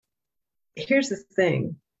here's the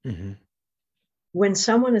thing. Hmm. When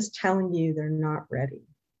someone is telling you they're not ready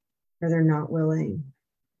or they're not willing,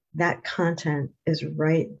 that content is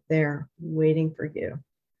right there waiting for you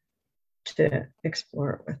to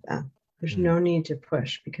explore it with them. There's no need to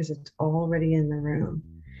push because it's already in the room.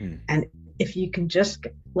 And if you can just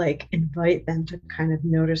like invite them to kind of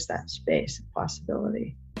notice that space of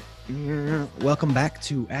possibility. Welcome back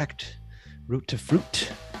to Act Root to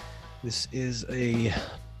Fruit. This is a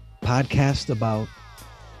podcast about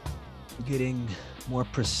getting more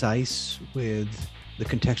precise with the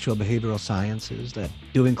contextual behavioral sciences that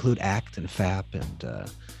do include ACT and FAP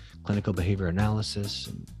and clinical behavior analysis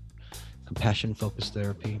and compassion focused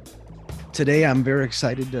therapy. Today, I'm very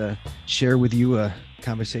excited to share with you a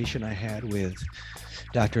conversation I had with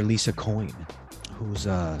Dr. Lisa Coyne, who's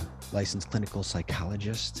a licensed clinical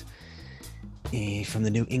psychologist from the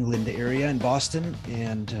New England area in Boston,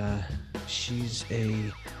 and she's a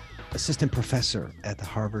assistant professor at the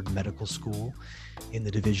Harvard Medical School in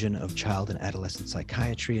the Division of Child and Adolescent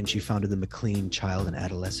Psychiatry, and she founded the McLean Child and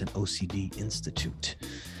Adolescent OCD Institute.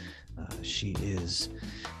 She is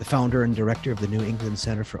the founder and director of the New England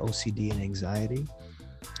Center for OCD and Anxiety,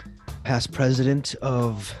 past president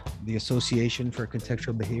of the Association for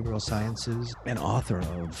Contextual Behavioral Sciences, and author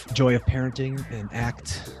of Joy of Parenting, an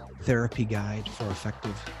ACT therapy guide for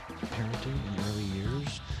effective parenting in early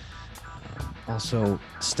years. Also,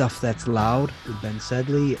 Stuff That's Loud with Ben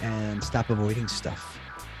Sedley and Stop Avoiding Stuff,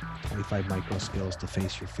 25 micro skills to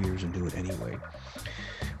face your fears and do it anyway.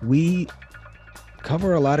 We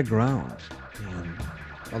cover a lot of ground, and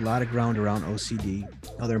a lot of ground around OCD,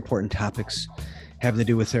 other important topics having to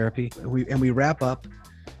do with therapy. We wrap up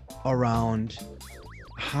around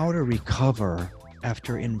how to recover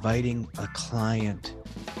after inviting a client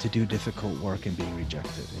to do difficult work and being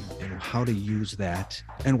rejected, and how to use that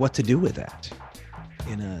and what to do with that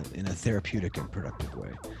in a therapeutic and productive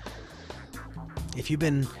way. If you've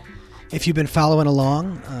been following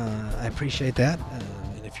along, I appreciate that.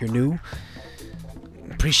 And if you're new,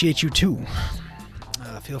 appreciate you too.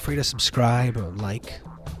 Feel free to subscribe or like,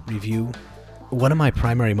 review. One of my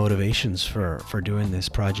primary motivations for doing this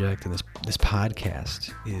project and this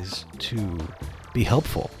podcast is to be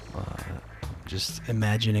helpful. Just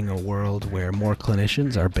imagining a world where more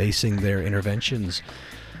clinicians are basing their interventions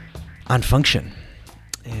on function.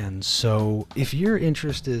 And so if your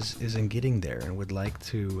interest is in getting there and would like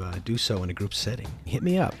to do so in a group setting, hit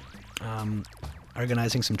me up.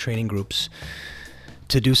 Organizing some training groups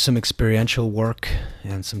to do some experiential work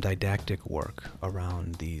and some didactic work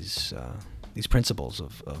around these principles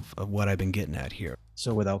of what I've been getting at here.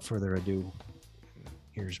 So without further ado,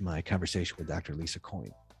 here's my conversation with Dr. Lisa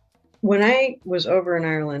Coyne. When I was over in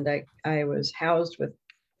Ireland, I was housed with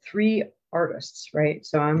 3 artists, right?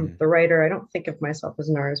 So I'm the writer. I don't think of myself as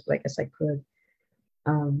an artist, but I guess I could.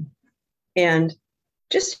 And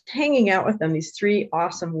just hanging out with them, these 3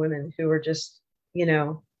 awesome women who were just,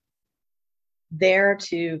 there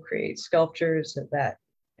to create sculptures that,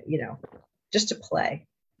 just to play,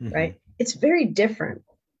 right? It's very different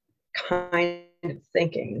kind of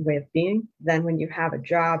thinking and way of being than when you have a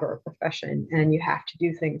job or a profession and you have to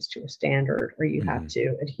do things to a standard or you have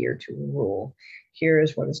to adhere to a rule. Here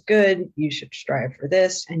is what is good. You should strive for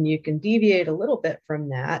this. And you can deviate a little bit from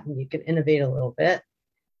that and you can innovate a little bit.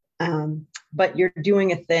 But you're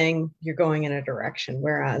doing a thing, you're going in a direction.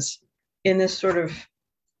 Whereas in this sort of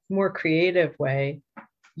more creative way,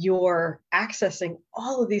 you're accessing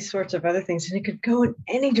all of these sorts of other things and it could go in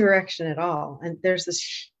any direction at all. And there's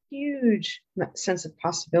this huge sense of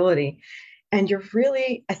possibility. And you're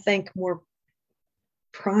really, I think, more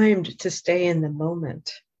primed to stay in the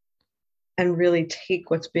moment and really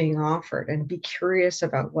take what's being offered and be curious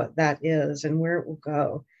about what that is and where it will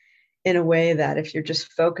go in a way that if you're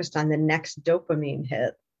just focused on the next dopamine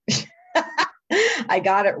hit, I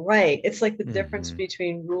got it right. It's like the difference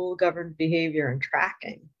between rule-governed behavior and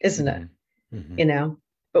tracking, isn't it?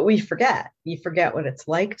 But we forget. You forget what it's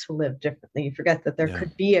like to live differently. You forget that there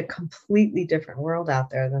could be a completely different world out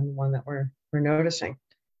there than the one that we're noticing.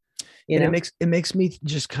 And it makes me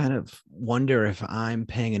just kind of wonder if I'm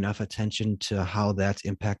paying enough attention to how that's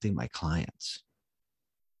impacting my clients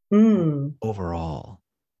overall,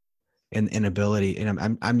 and ability.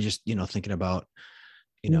 And I'm just thinking about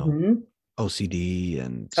OCD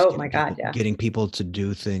and getting people to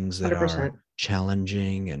do things that 100%. Are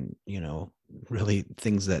challenging and really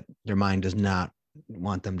things that their mind does not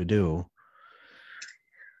want them to do.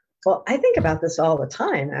 Well, I think about this all the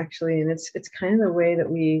time, actually, and it's kind of the way that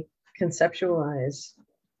we conceptualize,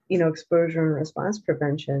 exposure and response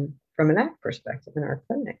prevention from an ACT perspective in our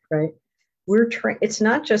clinic, right? It's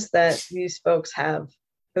not just that these folks have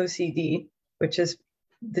OCD, which is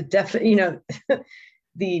the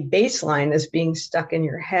the baseline is being stuck in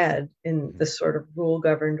your head in this sort of rule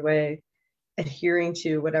governed way, adhering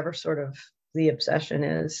to whatever sort of the obsession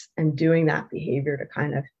is and doing that behavior to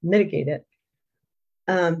kind of mitigate it.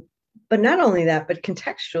 But not only that, but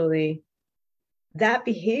contextually, that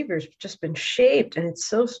behavior has just been shaped and it's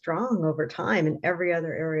so strong over time in every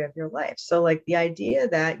other area of your life. So like the idea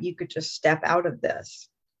that you could just step out of this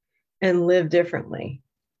and live differently.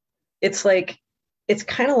 It's like, it's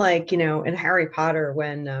kind of like, in Harry Potter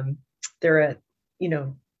when they're at,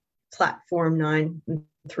 platform 9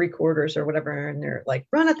 3/4 or whatever, and they're like,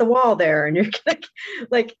 run at the wall there. And you're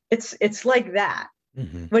like, it's like that.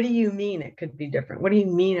 Mm-hmm. What do you mean it could be different? What do you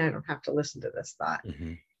mean I don't have to listen to this thought?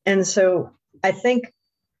 Mm-hmm. And so I think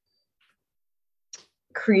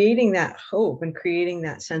creating that hope and creating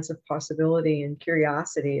that sense of possibility and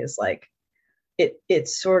curiosity is like,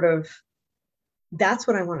 it's sort of, that's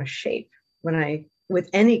what I want to shape with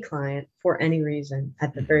any client for any reason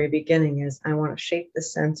at the very beginning, is I want to shape the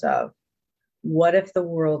sense of, what if the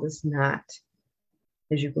world is not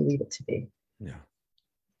as you believe it to be? Yeah.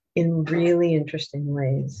 In really interesting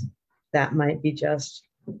ways that might be just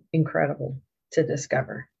incredible to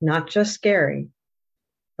discover, not just scary,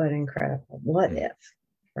 but incredible. What if,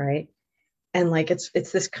 right? And like, it's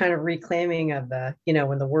this kind of reclaiming of the,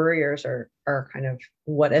 when the worriers are kind of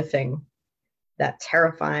what ifing, that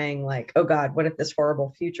terrifying, like, oh God, what if this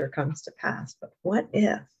horrible future comes to pass? But what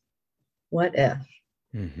if?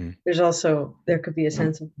 Mm-hmm. There could be a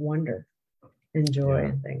sense of wonder and joy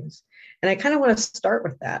and things. And I kind of want to start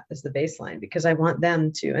with that as the baseline, because I want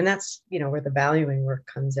them to, and that's, where the valuing work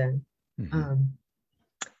comes in. Mm-hmm.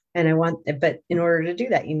 But in order to do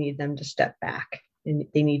that, you need them to step back and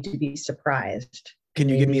they need to be surprised. Can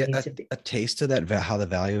you give me a taste of that, how the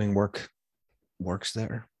valuing work works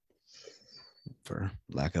there? For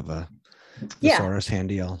lack of a thesaurus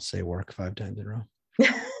handy, I'll say work 5 times in a row.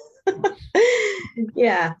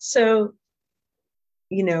 Yeah. So,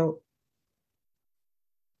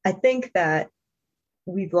 I think that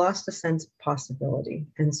we've lost a sense of possibility.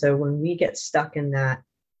 And so when we get stuck in that,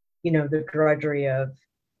 the drudgery of,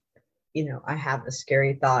 I have this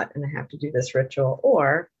scary thought and I have to do this ritual,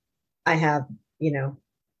 or I have,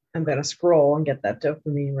 I'm going to scroll and get that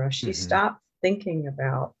dopamine rush. You stop thinking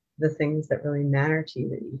about the things that really matter to you,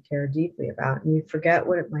 that you care deeply about, and you forget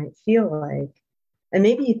what it might feel like. And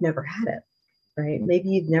maybe you've never had it, right? Maybe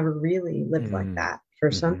you've never really lived like that.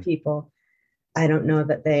 For some people, I don't know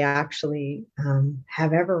that they actually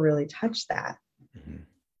have ever really touched that. Mm-hmm.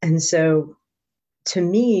 And so to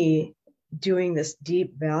me, doing this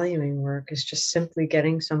deep valuing work is just simply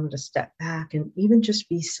getting someone to step back and even just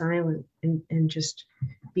be silent and just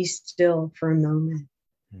be still for a moment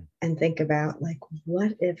and think about, like,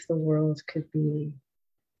 what if the world could be,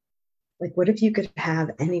 like, what if you could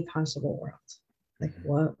have any possible world? Like,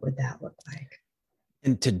 what would that look like?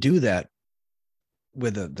 And to do that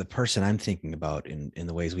with the person I'm thinking about in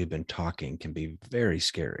the ways we've been talking can be very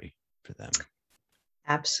scary for them.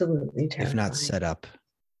 Absolutely terrifying. If not set up.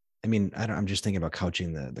 I mean, I'm just thinking about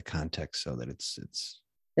couching the context so that it's.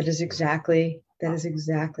 That is exactly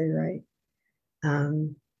right.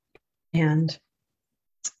 And,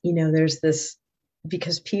 there's this,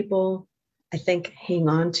 because people, I think, hang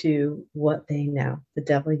on to what they know, the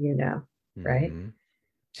devil, right?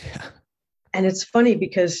 Yeah. And it's funny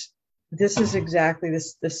because this is exactly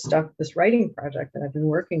this stuff, this writing project that I've been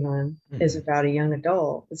working on is about a young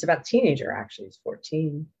adult. It's about a teenager, actually. He's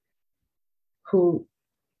 14, who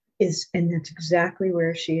is, and that's exactly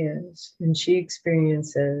where she is. And she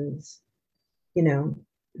experiences,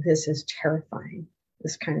 this is terrifying,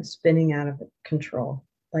 this kind of spinning out of control.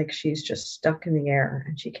 Like she's just stuck in the air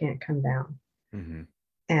and she can't come down. Mm-hmm.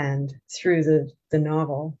 And through the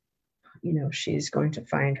novel, she's going to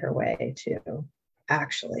find her way to,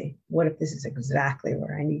 actually, what if this is exactly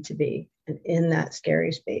where I need to be? And in that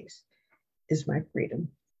scary space is my freedom.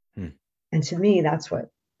 And to me, that's what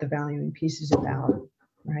the valuing piece is about,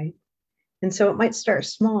 right? And so it might start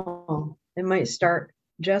small. It might start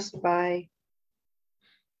just by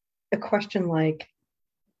a question like,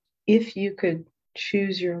 if you could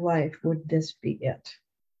choose your life, would this be it?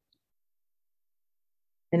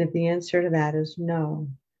 And if the answer to that is no,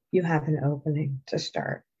 you have an opening to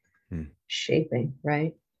start shaping,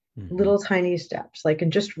 right? Mm-hmm. Little tiny steps, like,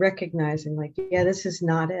 and just recognizing, like, yeah, this is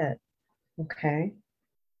not it. Okay.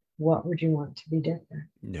 What would you want to be different?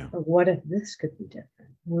 Yeah. Or what if this could be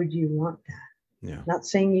different? Would you want that? Yeah. Not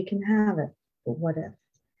saying you can have it, but what if?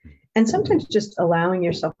 And sometimes just allowing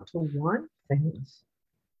yourself to want things,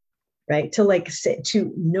 right? To like say,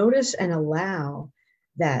 to notice and allow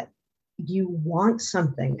that you want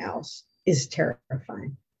something else is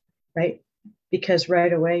terrifying, right? Because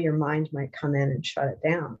right away your mind might come in and shut it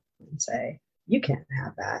down and say, you can't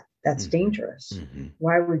have that. That's dangerous.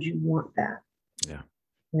 Why would you want that? Yeah.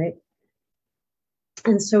 Right.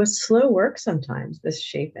 And so it's slow work sometimes, this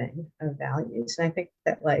shaping of values. And I think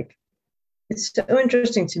that like, it's so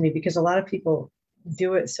interesting to me because a lot of people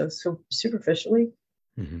do it so superficially,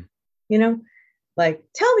 you know, like,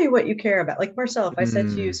 tell me what you care about. Like Marcel, if I said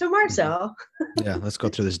to you, so Marcel. Yeah, let's go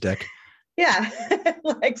through this deck. Yeah,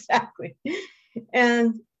 exactly.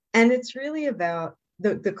 And it's really about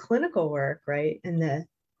the clinical work, right? And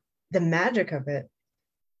the magic of it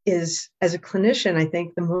is, as a clinician, I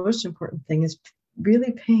think the most important thing is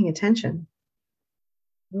really paying attention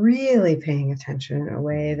in a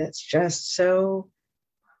way that's just so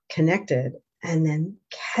connected, and then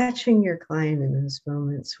catching your client in those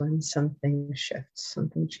moments when something shifts,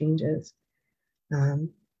 something changes,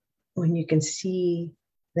 when you can see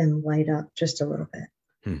them light up just a little bit,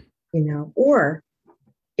 or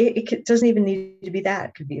it doesn't even need to be that.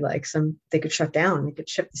 It could be like they could shut down, they could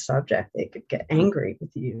shift the subject, they could get angry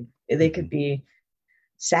with you, they could be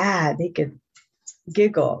sad, they could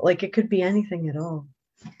giggle, like it could be anything at all.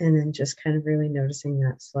 And then just kind of really noticing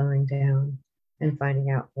that, slowing down and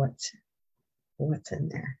finding out what's in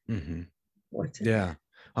there. What's in there.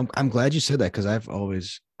 I'm glad you said that, because I've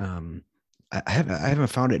always I haven't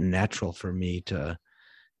found it natural for me to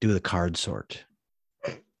do the card sort.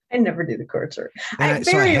 I never do the card sort. I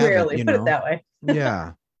very rarely, put it that way.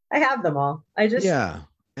 Yeah. I have them all. I just I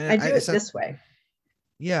do it this way.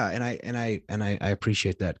 Yeah, and I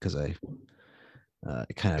appreciate that, because it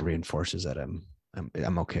kind of reinforces that I'm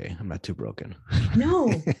okay. I'm not too broken.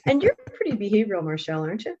 No, and you're pretty behavioral, Marcel,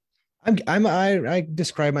 aren't you? I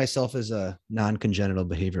describe myself as a non-congenital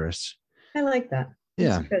behaviorist. I like that.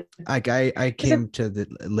 Yeah, I came to the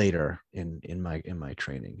later in my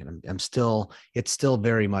training, and it's still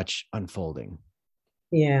very much unfolding.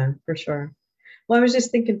 Yeah, for sure. Well, I was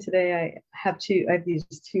just thinking today, I have these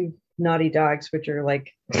two naughty dogs, which are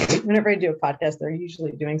like, whenever I do a podcast, they're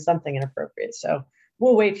usually doing something inappropriate. So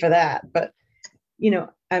we'll wait for that. But,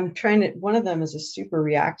 one of them is a super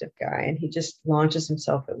reactive guy, and he just launches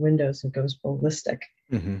himself at windows and goes ballistic.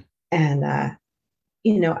 And,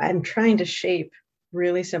 I'm trying to shape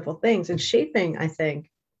really simple things. And shaping, I think,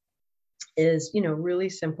 is, really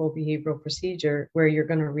simple behavioral procedure where you're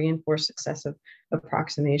going to reinforce successive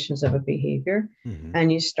approximations of a behavior.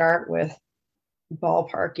 And you start with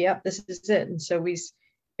ballpark. Yep, this is it. And so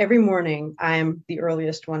every morning I'm the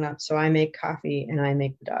earliest one up. So I make coffee and I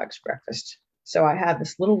make the dog's breakfast. So I have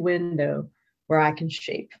this little window where I can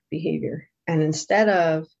shape behavior. And instead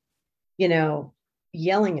of,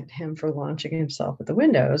 yelling at him for launching himself at the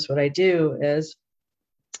windows, what I do is,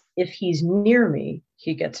 if he's near me,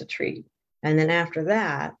 he gets a treat. And then after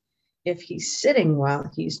that, if he's sitting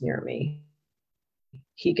while he's near me,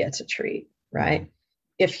 he gets a treat, right?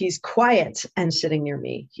 If he's quiet and sitting near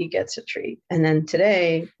me, he gets a treat. And then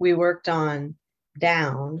today we worked on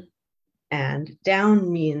down, and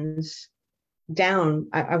down means down.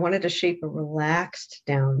 I wanted to shape a relaxed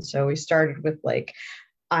down. So we started with like,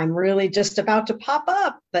 I'm really just about to pop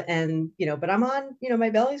up, but I'm on, my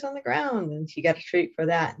belly's on the ground, and he got a treat for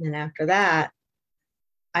that. And then after that,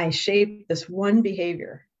 I shaped this one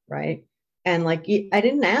behavior, right? And like, I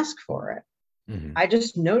didn't ask for it. I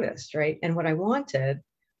just noticed, right? And what I wanted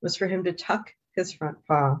was for him to tuck his front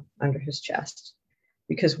paw under his chest,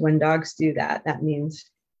 because when dogs do that, that means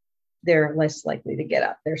they're less likely to get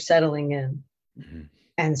up. They're settling in.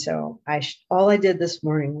 And so all I did this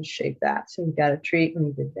morning was shape that. So he got a treat when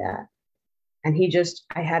he did that. And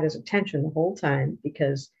I had his attention the whole time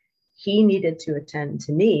because he needed to attend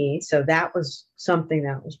to me. So that was something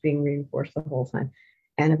that was being reinforced the whole time.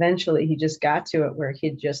 And eventually he just got to it where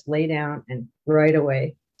he'd just lay down and right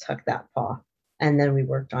away tuck that paw. And then we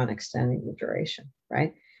worked on extending the duration,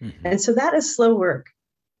 right? And so that is slow work.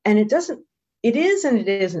 And it is and it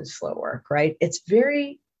isn't slow work, right?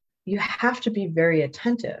 You have to be very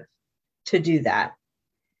attentive to do that.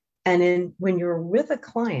 And when you're with a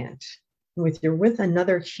client, you're with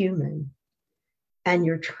another human, and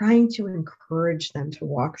you're trying to encourage them to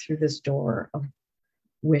walk through this door of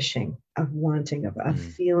wishing, of wanting, of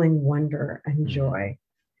feeling wonder and joy,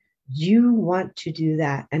 you want to do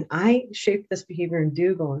that. And I shaped this behavior in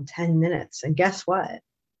Dougal in 10 minutes. And guess what?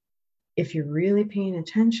 If you're really paying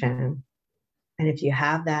attention, and if you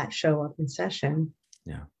have that show up in session,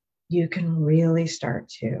 you can really start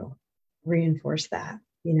to reinforce that,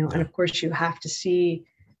 and of course you have to see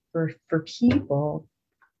for people,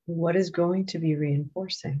 what is going to be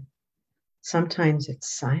reinforcing. Sometimes it's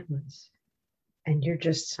silence. and you're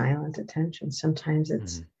just silent attention. Sometimes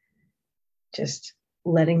it's just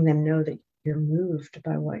letting them know that you're moved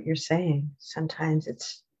by what you're saying. Sometimes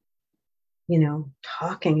it's,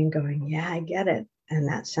 talking and going, yeah, I get it. And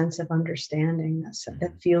that sense of understanding,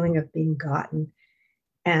 that feeling of being gotten.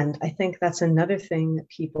 And I think that's another thing that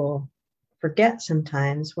people forget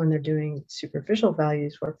sometimes when they're doing superficial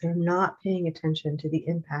values work. They're not paying attention to the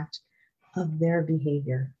impact of their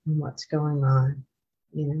behavior and what's going on,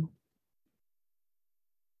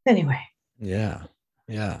 Anyway. Yeah.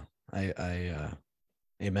 I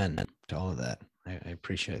amen to all of that. I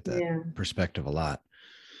appreciate that perspective a lot.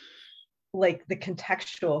 Like the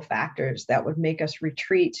contextual factors that would make us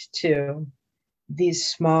retreat to these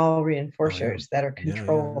small reinforcers that are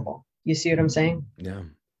controllable. You see what I'm saying? Yeah.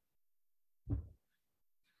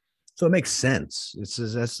 So it makes sense.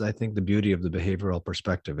 That's I think the beauty of the behavioral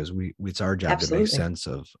perspective is it's our job to make sense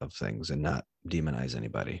of things and not demonize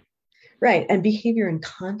anybody. Right. And behavior in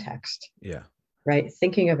context. Yeah. Right.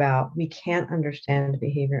 Thinking about, we can't understand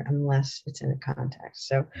behavior unless it's in a context.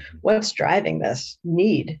 So what's driving this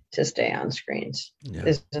need to stay on screens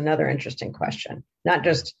is another interesting question. Not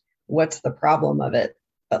just what's the problem of it,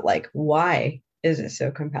 but like, why is it so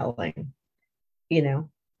compelling?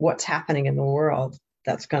 What's happening in the world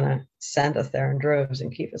that's going to send us there in droves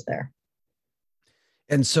and keep us there.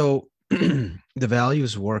 And so the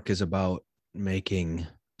values work is about making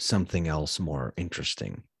something else more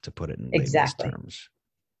interesting, to put it in layman's terms.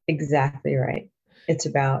 Exactly right. It's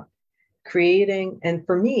about creating, and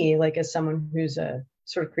for me, like as someone who's a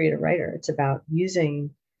sort of creative writer, it's about using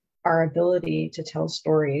our ability to tell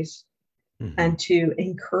stories and to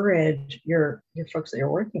encourage your folks that you're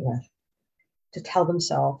working with to tell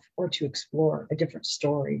themselves or to explore a different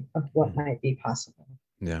story of what might be possible.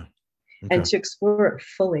 Yeah. Okay. And to explore it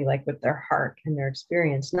fully, like with their heart and their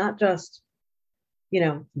experience, not just,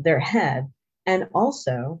 their head. And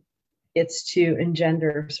also it's to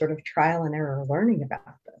engender sort of trial and error learning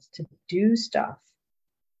about this, to do stuff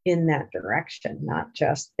in that direction, not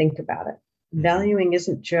just think about it. Valuing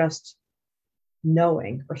isn't just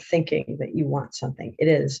knowing or thinking that you want something. It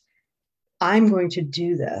is, I'm going to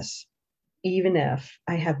do this, even if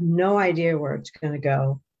I have no idea where it's going to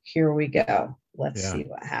go. Here we go. Let's see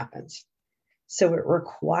what happens. So it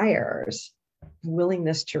requires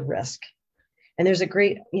willingness to risk. And there's a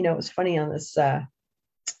great, it was funny on this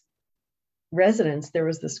Residence,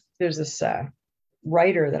 there's this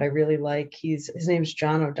writer that I really like. His name's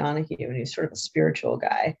John O'Donohue, and he's sort of a spiritual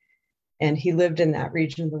guy. And he lived in that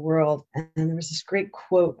region of the world. And there was this great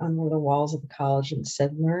quote on one of the walls of the college, and it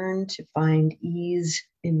said, "Learn to find ease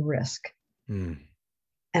in risk." And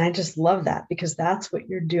I just love that, because that's what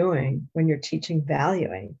you're doing when you're teaching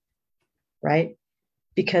valuing, right?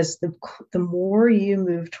 Because the more you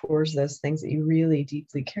move towards those things that you really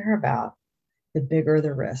deeply care about, the bigger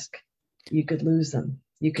the risk. You could lose them.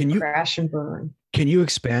 You could crash and burn. Can you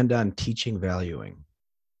expand on teaching valuing?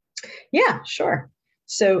 Yeah, sure.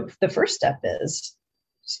 So the first step is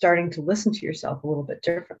starting to listen to yourself a little bit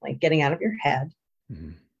differently, getting out of your head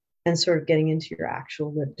and sort of getting into your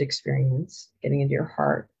actual lived experience, getting into your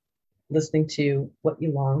heart, listening to what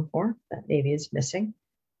you long for that maybe is missing,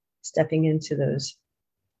 stepping into those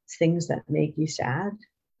things that make you sad.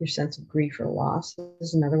 Your sense of grief or loss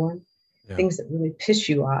is another one. Yeah. Things that really piss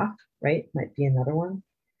you off, right, might be another one.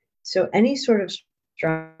 So any sort of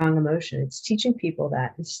strong emotion, it's teaching people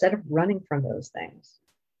that instead of running from those things,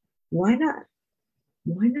 why not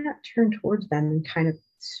turn towards them and kind of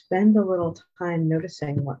spend a little time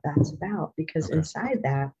noticing what that's about? Because inside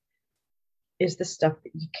that is the stuff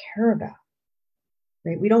that you care about,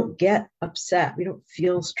 right? We don't get upset. We don't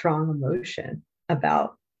feel strong emotion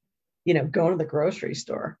about, going to the grocery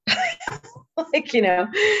store.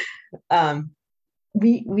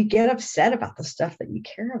 We get upset about the stuff that you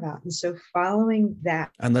care about. And so following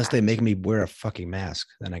that. Unless they make me wear a fucking mask,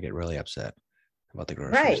 then I get really upset about the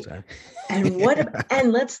grocery store. And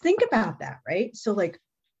and let's think about that, right? So like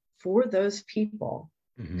for those people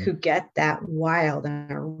who get that wild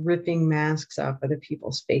and are ripping masks off other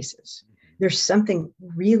people's faces, there's something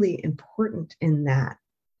really important in that.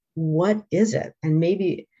 What is it? And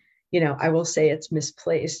maybe, I will say it's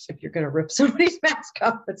misplaced if you're going to rip somebody's mask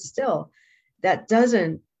off, but still, that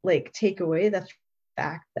doesn't take away the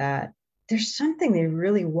fact that there's something they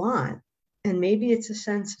really want. And maybe it's a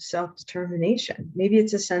sense of self-determination. Maybe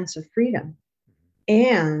it's a sense of freedom.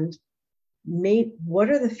 And what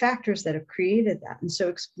are the factors that have created that? And so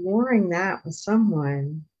exploring that with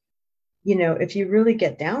someone, if you really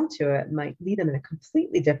get down to it, might lead them in a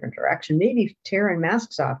completely different direction. Maybe tearing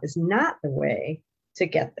masks off is not the way to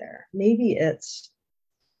get there. Maybe it's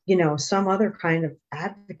some other kind of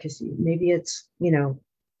advocacy. Maybe it's, I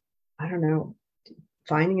don't know,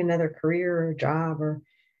 finding another career or job, or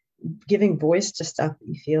giving voice to stuff that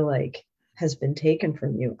you feel like has been taken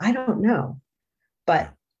from you. I don't know.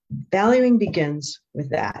 But valuing begins with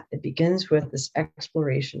that. It begins with this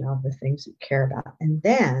exploration of the things you care about. And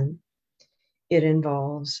then it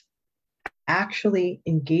involves actually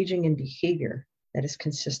engaging in behavior that is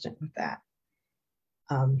consistent with that.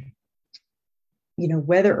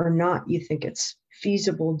 Whether or not you think it's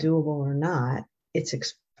feasible, doable or not, it's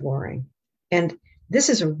exploring. And this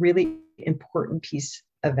is a really important piece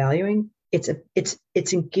of valuing. It's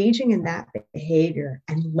engaging in that behavior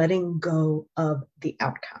and letting go of the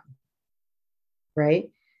outcome,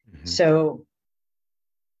 right? Mm-hmm. So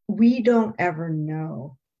we don't ever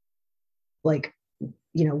know,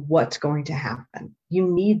 what's going to happen. You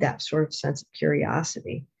need that sort of sense of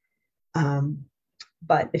curiosity.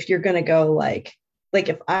 But if you're going to go like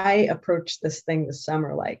if I approach this thing this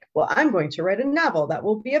summer, well, I'm going to write a novel that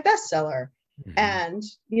will be a bestseller. Mm-hmm. And,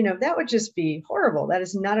 that would just be horrible. That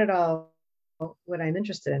is not at all what I'm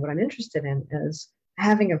interested in. What I'm interested in is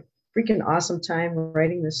having a freaking awesome time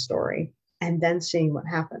writing this story and then seeing what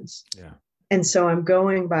happens. Yeah. And so I'm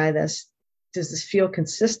going by this. Does this feel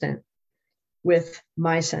consistent with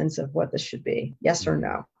my sense of what this should be? Yes or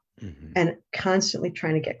no? Mm-hmm. And constantly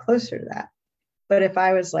trying to get closer to that. But if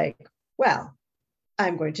I was like, well,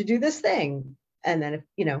 I'm going to do this thing, and then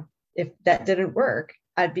if that didn't work,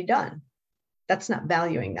 I'd be done. That's not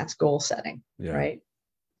valuing, that's goal setting, right?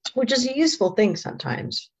 Which is a useful thing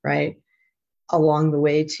sometimes, right? Along the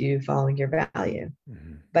way to following your value.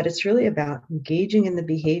 Mm-hmm. But it's really about engaging in the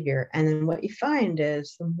behavior. And then what you find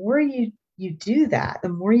is the more you do that, the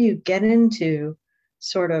more you get into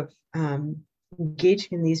sort of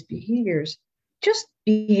engaging in these behaviors, just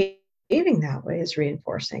behaving that way is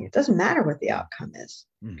reinforcing. It doesn't matter what the outcome is,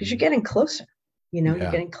 because you're getting closer, you're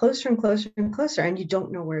getting closer and closer and closer, and you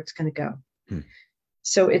don't know where it's going to go.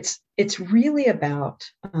 So it's really about,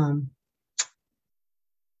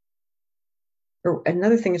 or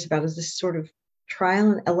another thing it's about is this sort of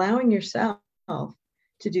trial and allowing yourself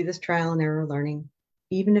to do this trial and error learning,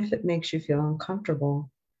 even if it makes you feel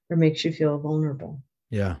uncomfortable or makes you feel vulnerable.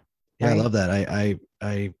 Yeah. Yeah. Right? I love that.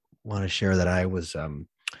 I want to share that I was,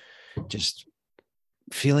 just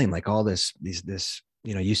feeling like all this,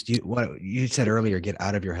 what you said earlier, get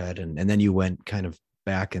out of your head. And then you went kind of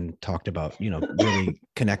back and talked about, really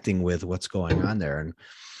connecting with what's going on there. And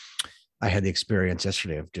I had the experience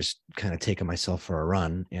yesterday of just kind of taking myself for a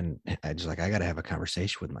run, and I just I got to have a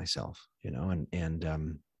conversation with myself, and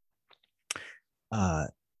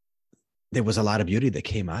there was a lot of beauty that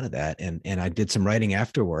came out of that. And I did some writing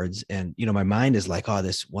afterwards, and, my mind is like, oh,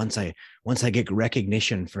 this, once I get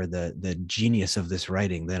recognition for the genius of this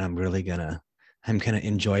writing, then I'm going to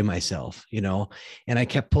enjoy myself, and I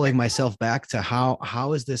kept pulling myself back to how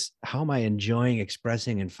am I enjoying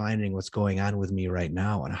expressing and finding what's going on with me right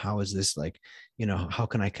now? And how is this how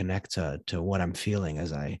can I connect to what I'm feeling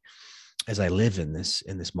as I live in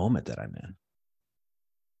this moment that I'm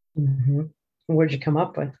in? Mm-hmm. What did you come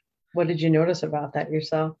up with? What did you notice about that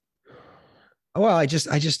yourself? Well, I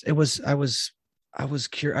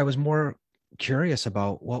was more curious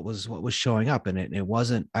about what was showing up, and it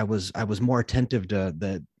wasn't, I was more attentive to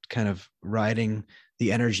the kind of riding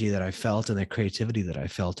the energy that I felt and the creativity that I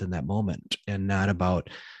felt in that moment, and not about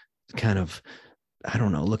kind of, I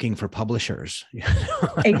don't know, looking for publishers.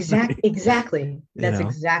 Exactly. That's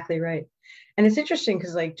exactly right. And it's interesting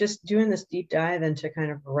because just doing this deep dive into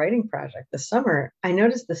kind of a writing project this summer, I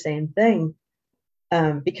noticed the same thing.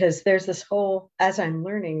 Because there's this whole, as I'm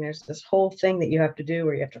learning, there's this whole thing that you have to do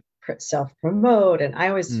where you have to self-promote. And I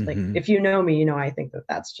always if you know me, I think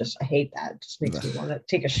that's just, I hate that. It just makes me want to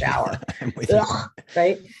take a shower.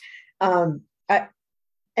 Right.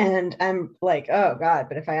 And I'm like, oh God,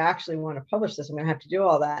 but if I actually want to publish this, I'm going to have to do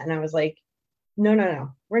all that. And I was like,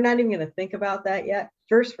 no, we're not even going to think about that yet.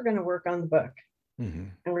 First, we're going to work on the book,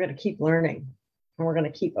 and we're going to keep learning, and we're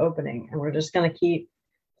going to keep opening, and we're just going to keep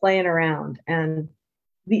playing around. And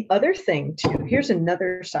the other thing too, here's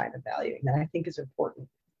another side of valuing that I think is important.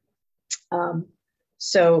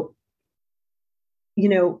 So,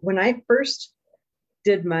 when I first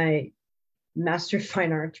did my Master of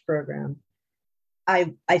Fine Arts program,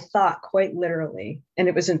 I thought quite literally, and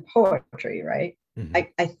it was in poetry, right? Mm-hmm.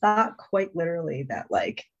 I thought quite literally that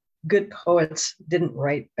good poets didn't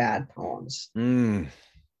write bad poems. Mm-hmm.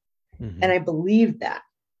 And I believed that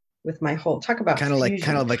with my whole, talk about kind of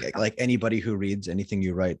like anybody who reads anything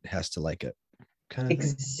you write has to like it. Kind of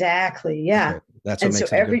exactly. Thing. Yeah. Okay. That's what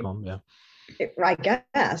makes it a good poem. Yeah. I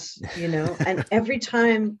guess, and every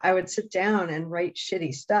time I would sit down and write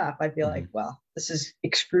shitty stuff, I'd be like, well, this is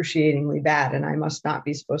excruciatingly bad and I must not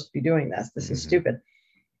be supposed to be doing this. This is stupid.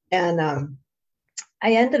 And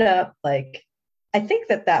I ended up I think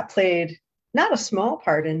that played not a small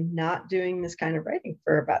part in not doing this kind of writing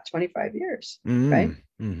for about 25 years, right?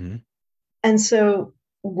 And so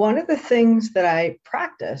one of the things that I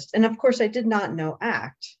practiced, and of course I did not know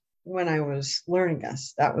ACT when I was learning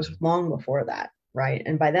this, that was long before that, right?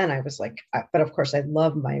 And by then I was but of course I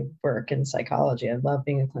love my work in psychology. I love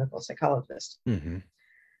being a clinical psychologist,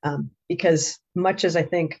 because much as I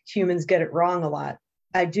think humans get it wrong a lot,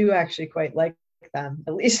 I do actually quite like them,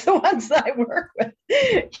 at least the ones that I work with.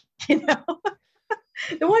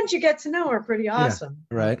 The ones you get to know are pretty awesome.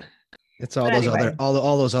 Yeah, right. It's all those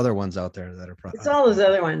all those other ones out there that are it's all those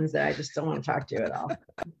other ones that I just don't want to talk to at all.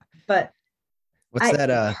 But what's that?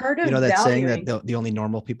 That saying that the only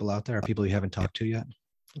normal people out there are people you haven't talked to yet.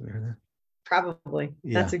 Probably.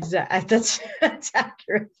 Yeah. That's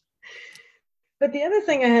accurate. But the other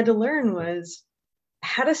thing I had to learn was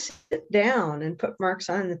how to sit down and put marks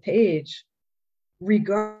on the page,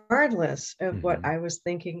 regardless of what I was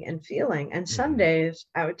thinking and feeling. And some days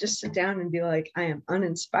I would just sit down and be like, I am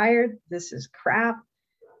uninspired. This is crap.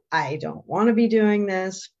 I don't want to be doing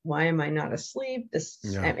this. Why am I not asleep?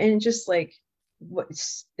 And just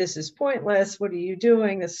this is pointless. What are you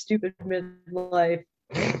doing? This stupid midlife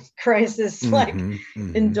crisis,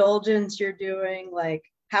 indulgence you're doing.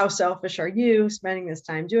 How selfish are you spending this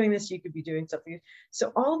time doing this? You could be doing something.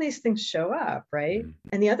 So all these things show up, right?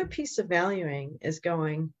 And the other piece of valuing is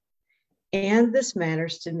going, and this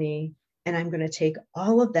matters to me. And I'm going to take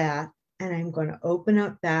all of that and I'm going to open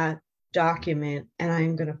up that document and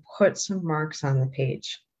I'm going to put some marks on the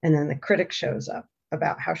page. And then the critic shows up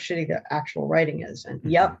about how shitty the actual writing is. And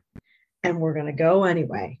and we're going to go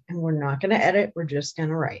anyway. And we're not going to edit. We're just going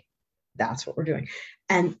to write. That's what we're doing.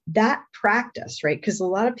 And that practice, right? Because a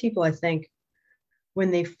lot of people, I think,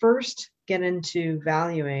 when they first get into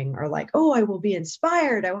valuing are like, oh, I will be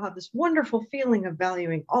inspired. I will have this wonderful feeling of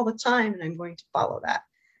valuing all the time. And I'm going to follow that.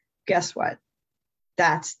 Guess what?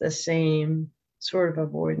 That's the same sort of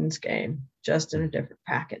avoidance game, just in a different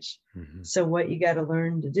package. So what you got to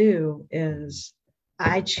learn to do is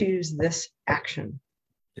I choose this action.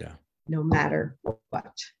 Yeah. No matter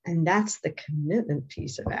what. And that's the commitment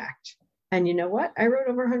piece of ACT. And you know what? I wrote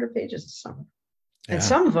over 100 pages of some. Yeah. And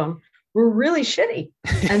some of them were really shitty.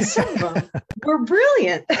 And some of them were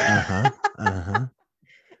brilliant. And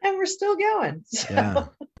we're still going. So, yeah.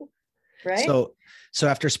 Right? So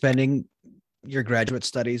after spending your graduate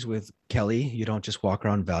studies with Kelly, you don't just walk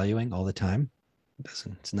around valuing all the time?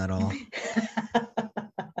 It's not all.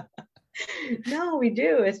 No, we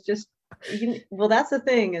do. It's just, that's the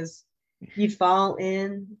thing is, you fall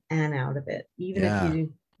in and out of it, even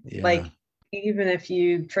if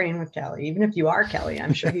you train with Kelly, even if you are Kelly,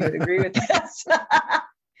 I'm sure he would agree with this.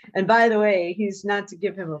 And by the way, he's not to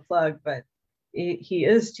give him a plug, but he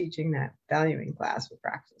is teaching that valuing class with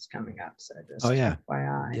Praxis coming up. So just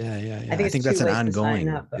FYI. Yeah. I think that's an ongoing.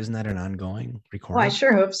 Isn't that an ongoing recording? Well, I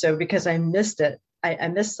sure hope so, because I missed it. I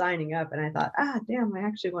missed signing up, and I thought, damn, I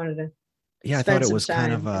actually wanted to. Yeah, I thought it was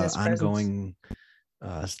kind of an ongoing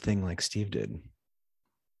thing like Steve did.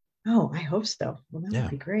 Oh, I hope so. Well, that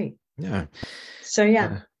would be great. Yeah. So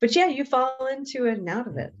but you fall into it and out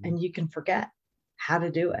of it, and you can forget how to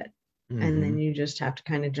do it, and then you just have to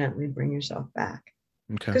kind of gently bring yourself back.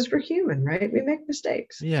 Okay. Because we're human, right? We make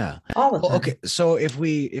mistakes. Yeah. All the time. Okay. So if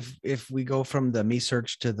we go from the me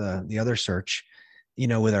search to the other search,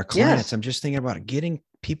 with our clients, I'm just thinking about getting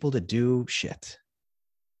people to do shit.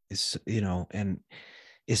 Is and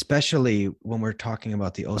especially when we're talking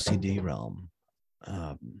about the OCD realm.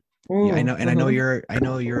 I know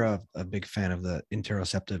you're a big fan of the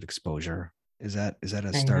interoceptive exposure. Is that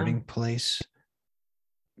a starting place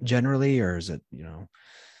generally, or is it,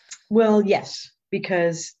 Well, yes,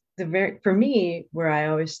 because for me, where I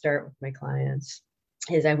always start with my clients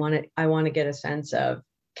is I want to get a sense of,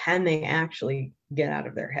 can they actually get out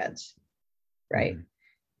of their heads? Right.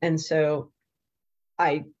 And so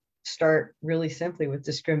I start really simply with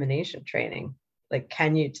discrimination training.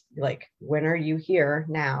 Can you, when are you here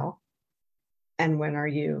now? And when are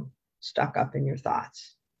you stuck up in your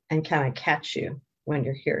thoughts? And can I catch you when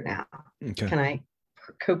you're here now? Okay. Can I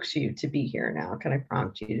coax you to be here now? Can I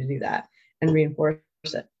prompt you to do that and reinforce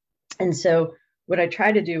it? And so what I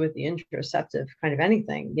try to do with the interoceptive kind of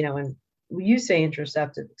anything, and you say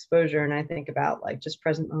interoceptive exposure, and I think about just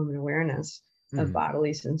present moment awareness of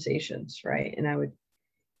bodily sensations, right? And I would,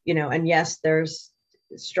 and yes, there's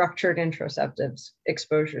structured interoceptive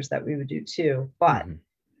exposures that we would do too, but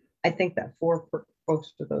I think that for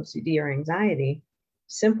folks with OCD or anxiety,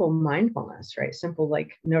 simple mindfulness, right? Simple,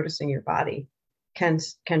 like noticing your body can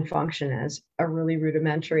function as a really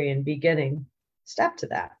rudimentary and beginning step to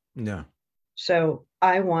that. Yeah. So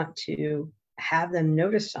I want to have them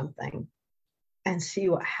notice something and see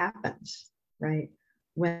what happens, right?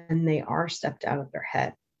 When they are stepped out of their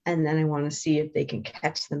head. And then I want to see if they can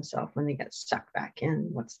catch themselves when they get sucked back in.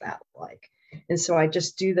 What's that like? And so I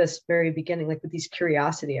just do this very beginning, like with these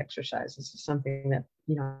curiosity exercises, is something that,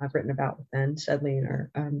 I've written about with Ben Sedley in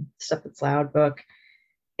our Stuff That's Loud book.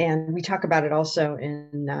 And we talk about it also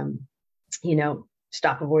in,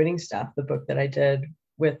 Stop Avoiding Stuff, the book that I did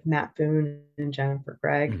with Matt Boone and Jennifer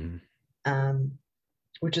Gregg,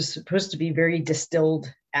 which is supposed to be very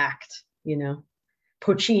distilled ACT,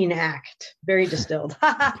 Poachine ACT, very distilled.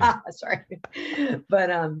 Sorry. But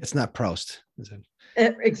it's not Proust, is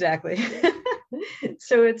it? Exactly.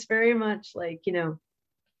 So it's very much like,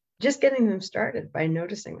 just getting them started by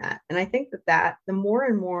noticing that. And I think that the more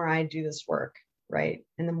and more I do this work, right,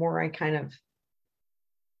 and the more I kind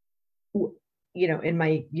of, in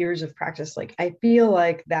my years of practice, like I feel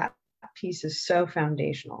like that piece is so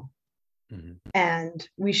foundational, and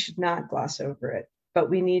we should not gloss over it, but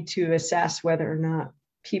we need to assess whether or not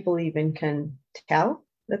people even can tell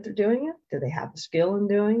that they're doing it. Do they have the skill in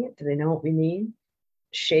doing it? Do they know what we need?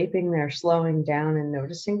 Shaping their slowing down and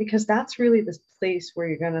noticing, because that's really the place where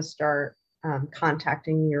you're going to start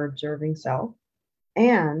contacting your observing self,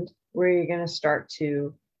 and where you're going to start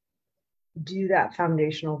to do that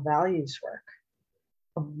foundational values work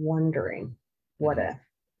of wondering, what if?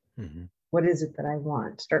 What is it that I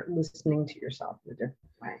want? Start listening to yourself in a different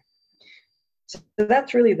way. So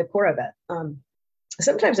that's really the core of it.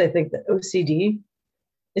 Sometimes I think that OCD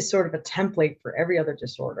is sort of a template for every other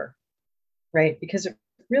disorder, right? Because it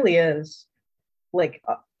really is like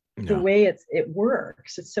the way it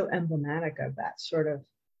works. It's so emblematic of that sort of,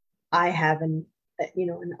 I have an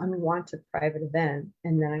unwanted private event,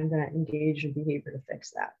 and then I'm going to engage in behavior to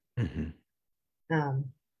fix that.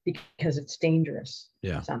 Because it's dangerous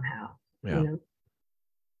somehow.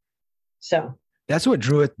 So that's what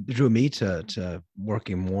drew me to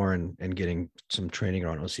working more and getting some training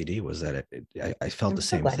around OCD, was that I felt the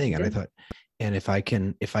same thing. And I thought, and if I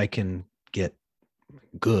can get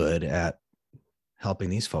good at helping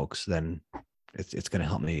these folks, then it's going to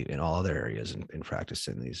help me in all other areas in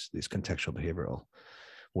practicing these contextual behavioral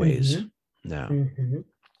ways.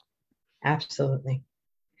 Absolutely.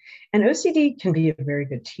 And OCD can be a very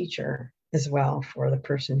good teacher as well for the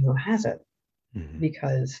person who has it,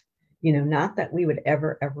 because, not that we would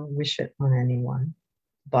ever wish it on anyone,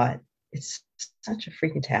 but it's such a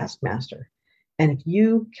freaking taskmaster. And if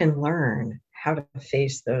you can learn how to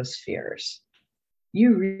face those fears,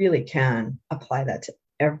 you really can apply that to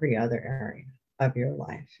every other area of your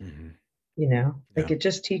life. It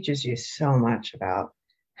just teaches you so much about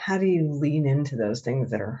how do you lean into those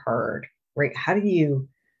things that are hard, right? How do you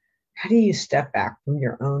step back from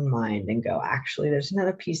your own mind and go, actually, there's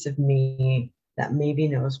another piece of me that maybe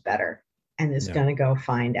knows better and is going to go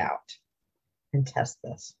find out and test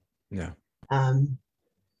this.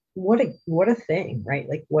 What a thing, right?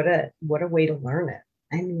 Like what a way to learn it.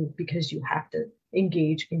 I mean, because you have to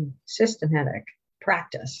engage in systematic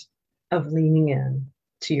practice of leaning in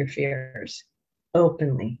to your fears,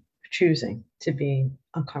 openly choosing to be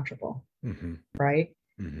uncomfortable, right?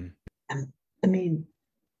 I mean,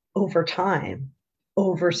 over time,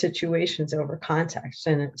 over situations, over context.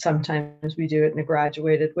 And sometimes we do it in a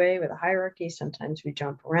graduated way with a hierarchy. Sometimes we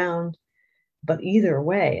jump around. But either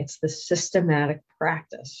way, it's the systematic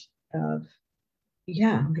practice of,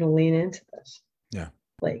 I'm going to lean into this.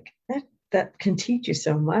 Like that can teach you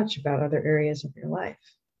so much about other areas of your life.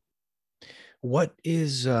 What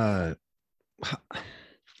is, for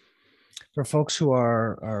folks who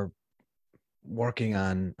are working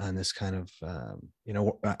on this kind of,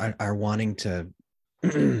 are wanting to,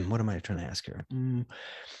 what am I trying to ask here?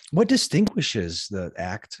 What distinguishes the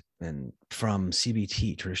ACT and from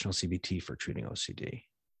CBT, traditional CBT, for treating OCD,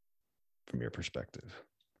 from your perspective?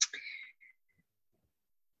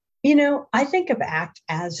 I think of ACT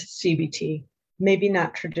as CBT, maybe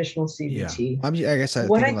not traditional CBT. I guess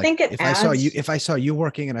if I saw you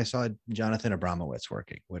working and I saw Jonathan Abramowitz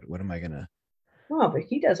working, what am I gonna? Oh, but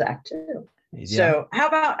he does ACT too. So how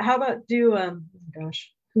about do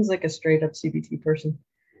who's like a straight up CBT person?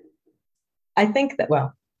 I think that,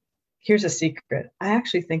 well, here's a secret. I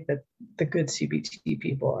actually think that the good CBT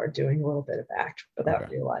people are doing a little bit of ACT without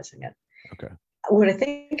realizing it. What I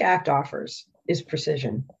think ACT offers is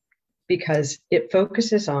precision, because it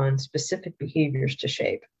focuses on specific behaviors to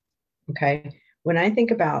shape. When I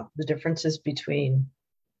think about the differences between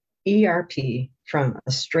ERP from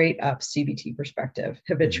a straight up CBT perspective,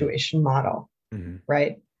 habituation model,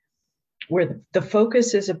 right? Where the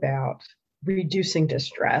focus is about reducing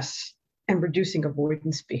distress and reducing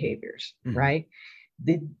avoidance behaviors, right?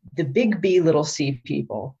 The big B, little c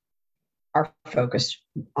people are focused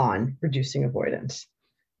on reducing avoidance.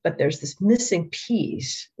 But there's this missing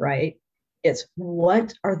piece, right? It's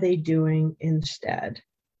what are they doing instead?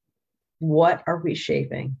 What are we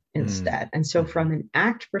shaping instead? And so from an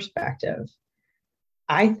ACT perspective,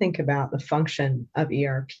 I think about the function of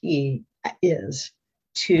ERP is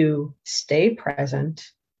to stay present,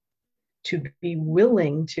 to be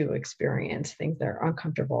willing to experience things that are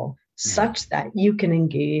uncomfortable, such that you can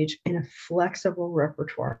engage in a flexible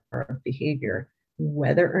repertoire of behavior,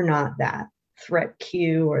 whether or not that threat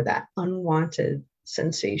cue or that unwanted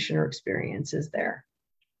sensation or experience is there,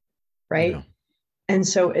 right? Yeah. And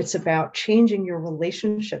so it's about changing your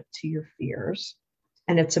relationship to your fears,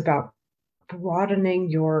 and it's about broadening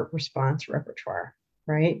your response repertoire,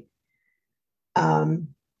 right?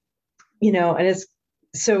 You know, and it's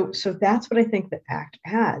so that's what I think that ACT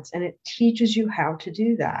adds, and it teaches you how to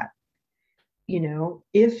do that. You know,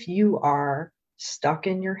 if you are stuck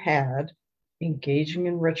in your head, engaging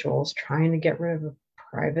in rituals, trying to get rid of a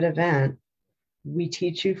private event, we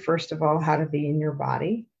teach you, first of all, how to be in your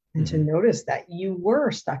body and to notice that you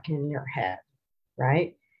were stuck in your head,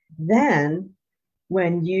 right? Then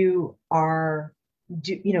when you are,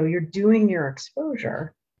 you're doing your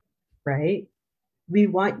exposure, right? We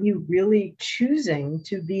want you really choosing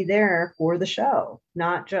to be there for the show,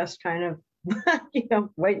 not just kind of,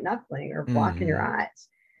 white knuckling or blocking your eyes.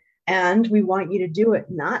 And we want you to do it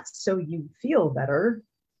not so you feel better,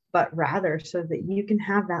 but rather so that you can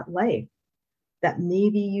have that life that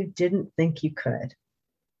maybe you didn't think you could,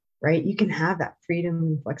 right? You can have that freedom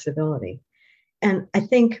and flexibility. And I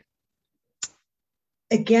think,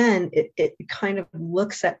 again, it kind of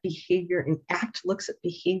looks at behavior, and ACT looks at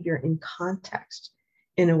behavior in context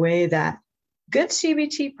in a way that good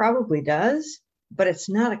CBT probably does, but it's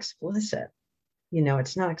not explicit.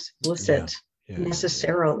 It's not explicit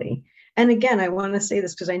necessarily. And again, I want to say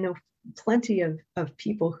this because I know plenty of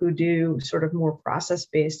people who do sort of more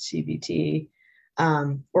process-based CBT,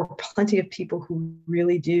 or plenty of people who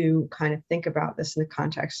really do kind of think about this in the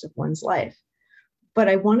context of one's life. But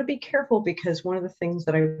I want to be careful, because one of the things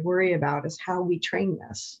that I worry about is how we train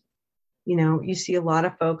this. You see a lot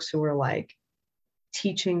of folks who are like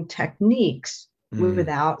teaching techniques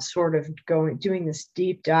without sort of doing this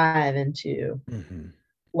deep dive into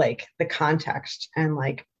like the context and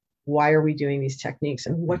like, why are we doing these techniques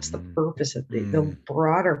and what's the purpose of the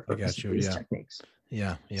broader purpose of these techniques?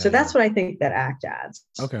 Yeah. So that's what I think that ACT adds.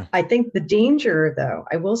 Okay. I think the danger, though,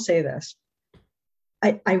 I will say this,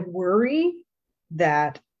 I worry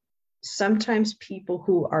that sometimes people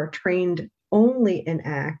who are trained only in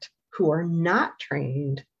ACT, who are not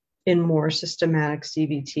trained in more systematic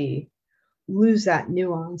CBT, lose that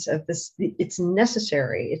nuance of this. It's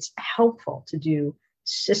necessary, it's helpful to do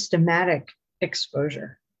systematic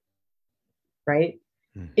exposure, right?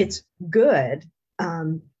 It's good,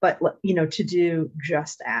 but to do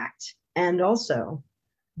just ACT. And also,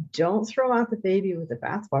 don't throw out the baby with the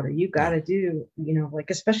bathwater. You got to do, like,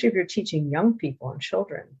 especially if you're teaching young people and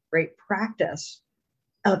children, right? Practice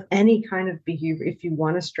of any kind of behavior. If you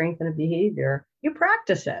want to strengthen a behavior, you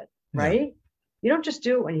practice it, right? You don't just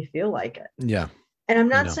do it when you feel like it. Yeah. And I'm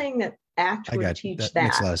not saying that ACT would teach that.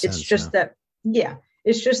 Makes a lot of sense, it's just that,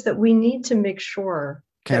 it's just that we need to make sure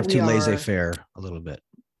kind of too laissez-faire a little bit.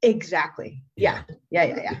 Exactly. Yeah.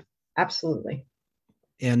 Absolutely.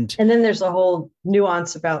 And then there's a whole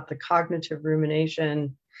nuance about the cognitive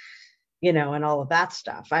rumination, and all of that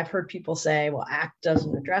stuff. I've heard people say, well, ACT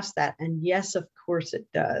doesn't address that. And yes, of course it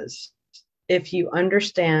does. If you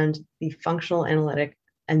understand the functional analytic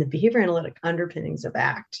and the behavior analytic underpinnings of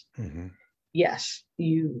ACT, yes,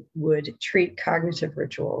 you would treat cognitive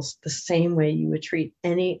rituals the same way you would treat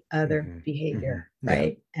any other behavior,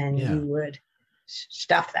 right? And you would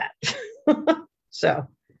stuff that. So.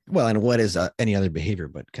 Well, and what is any other behavior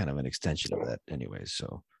but kind of an extension of that anyway?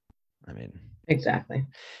 So, I mean. Exactly.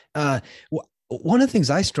 One of the things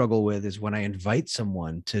I struggle with is when I invite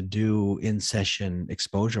someone to do in-session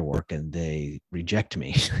exposure work and they reject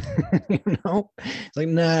me, It's like,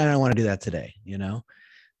 no, I don't want to do that today,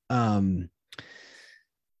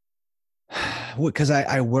 because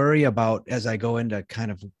I worry about, as I go into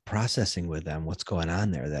kind of processing with them, what's going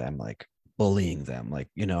on there, that I'm like bullying them. Like,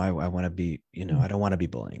 I want to be, I don't want to be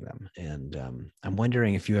bullying them. And I'm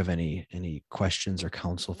wondering if you have any questions or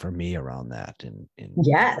counsel for me around that.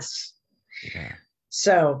 Yes. Yeah.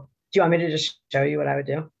 So do you want me to just show you what I would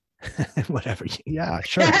do? Whatever. Yeah,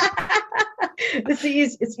 sure. It's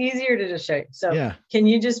easier to just show you. So Yeah. can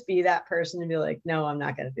you just be that person and be like, no, I'm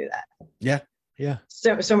not going to do that. Yeah. Yeah.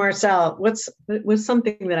 So Marcel, what's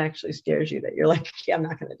something that actually scares you that you're like, yeah, I'm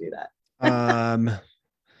not going to do that.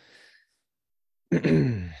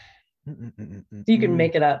 You can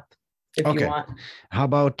make it up if you want. How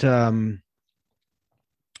about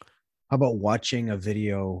watching a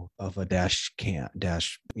video of a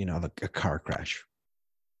of a car crash?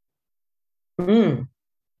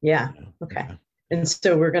 Yeah. Okay. And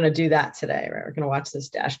so we're going to do that today, right? We're going to watch this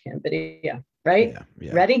dash cam video, right?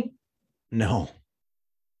 Yeah. Ready? No,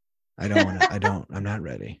 I don't want to. I'm not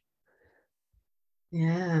ready.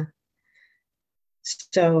 Yeah.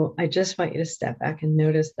 So I just want you to step back and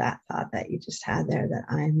notice that thought that you just had there, that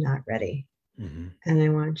I'm not ready. Mm-hmm. And I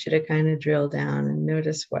want you to kind of drill down and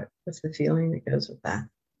notice what's the feeling that goes with that.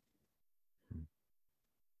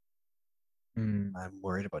 I'm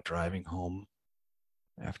worried about driving home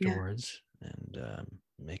afterwards and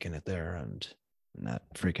making it there and not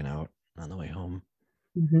freaking out on the way home.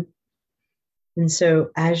 Mm-hmm. And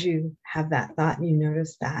so as you have that thought and you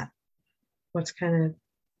notice that, what's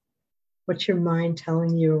your mind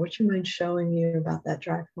telling you, or what's your mind showing you about that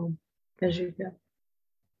drive home as you go?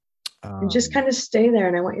 And just kind of stay there.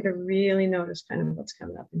 And I want you to really notice kind of what's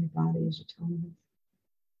coming up in your body as you tell me.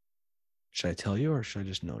 Should I tell you or should I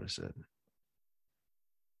just notice it?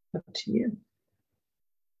 Up to you.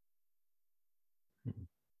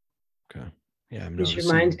 Okay. Yeah, I'm noticing. Is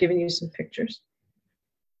your mind giving you some pictures?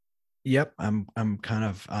 Yep, I'm kind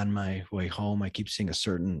of on my way home. I keep seeing a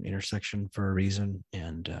certain intersection for a reason,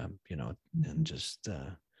 and and just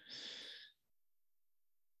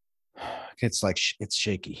it's like it's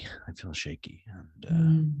shaky. I feel shaky,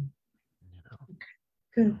 and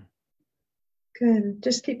Good. Good.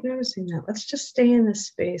 Just keep noticing that. Let's just stay in this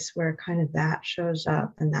space where kind of that shows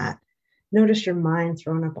up, and that notice your mind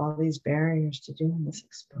throwing up all these barriers to doing this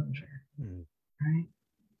exposure. Right?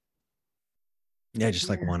 Yeah, I just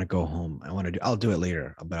want to go home. I'll do it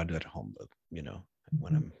later, but I'll do it at home, but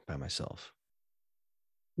when I'm by myself.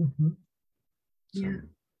 Yeah.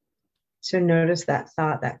 So notice that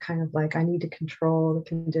thought, that kind of like, I need to control the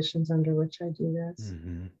conditions under which I do this.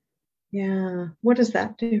 Yeah. What does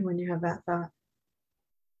that do when you have that thought?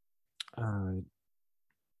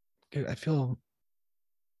 I feel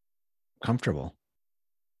comfortable.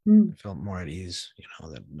 I feel more at ease,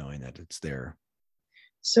 that knowing that it's there.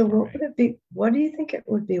 So what would it be? What do you think it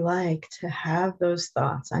would be like to have those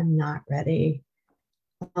thoughts? I'm not ready.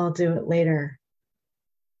 I'll do it later.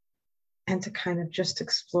 And to kind of just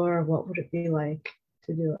explore, what would it be like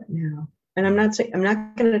to do it now? And I'm not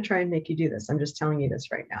going to try and make you do this. I'm just telling you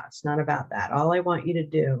this right now. It's not about that. All I want you to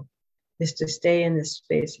do is to stay in this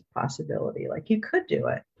space of possibility. Like, you could do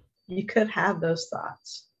it. You could have those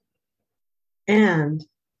thoughts and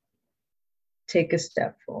take a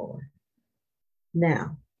step forward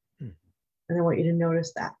now. And I want you to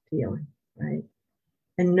notice that feeling, right?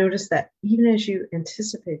 And notice that even as you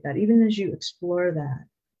anticipate that, even as you explore that,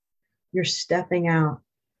 you're stepping out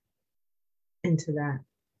into that,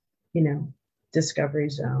 discovery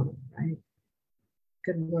zone, right?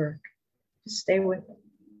 Good work. Just stay with it.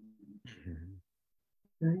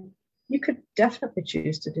 Right? You could definitely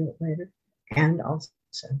choose to do it later. And also,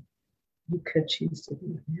 you could choose to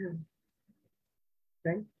do it now.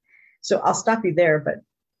 Right? So I'll stop you there, but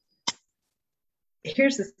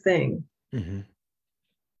here's the thing.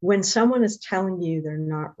 When someone is telling you they're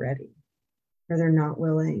not ready or they're not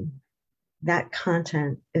willing, that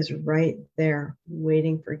content is right there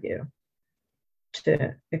waiting for you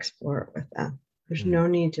to explore it with them. There's no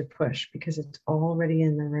need to push because it's already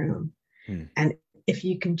in the room. And if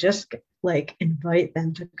you can just invite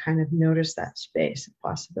them to kind of notice that space of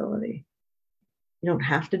possibility, you don't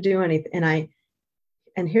have to do anything.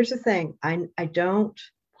 And here's the thing, I don't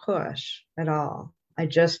push at all. I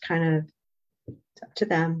just kind of, it's up to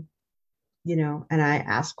them, and I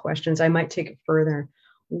ask questions. I might take it further.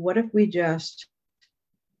 What if we just,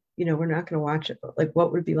 we're not going to watch it, but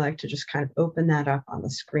what would it be like to just kind of open that up on the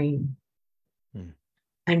screen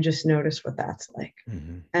and just notice what that's like?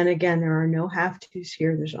 And again, there are no have-tos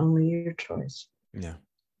here. There's only your choice. Yeah.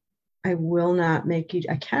 I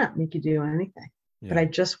can't make you do anything, but I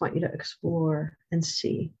just want you to explore and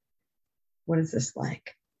see, what is this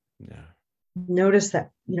like? Yeah. Notice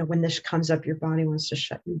that, when this comes up, your body wants to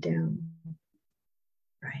shut you down.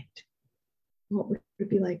 Right. What would it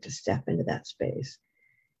be like to step into that space?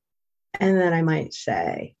 And then I might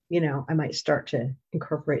say, I might start to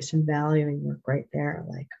incorporate some valuing work right there,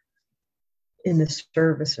 like, in the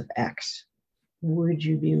service of X, would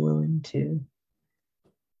you be willing to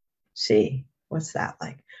see What's that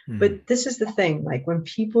like? Mm-hmm. But this is the thing, like when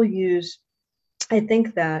people use, I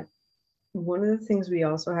think that one of the things we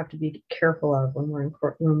also have to be careful of when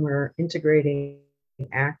we're integrating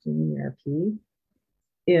ACT and ERP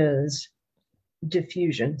is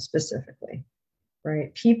diffusion specifically,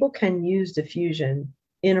 right? People can use diffusion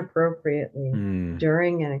inappropriately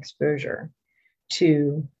during an exposure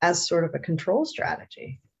as sort of a control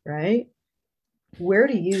strategy, right? Where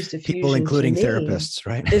to use diffusion, people including therapists,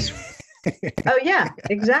 right? Oh yeah,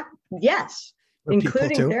 exactly. Yes,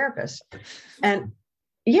 including therapists, and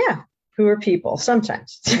yeah, who are people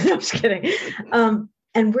sometimes. No, I'm just kidding.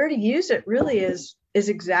 And where to use it really is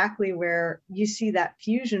exactly where you see that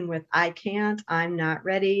fusion with I can't, I'm not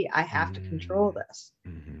ready, I have to control this.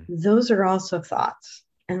 Those are also thoughts,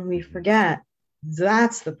 and we forget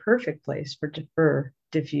that's the perfect place for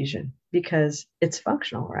diffusion because it's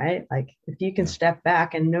functional, right? Like if you can step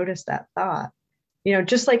back and notice that thought,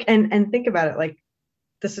 just like and think about it, like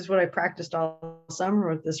this is what I practiced all summer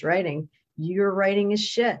with this writing. Your writing is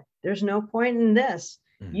shit. There's no point in this.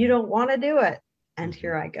 You don't want to do it. And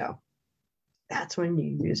here I go. That's when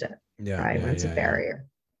you use it. Right. When it's a barrier.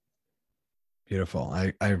 Beautiful.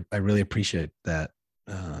 I really appreciate that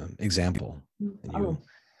example. You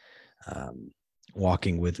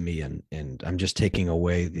walking with me and I'm just taking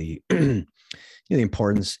away the the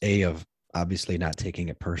importance of obviously not taking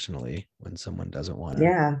it personally when someone doesn't want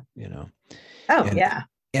to,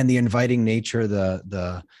 and the inviting nature,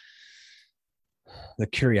 the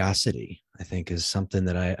curiosity, I think, is something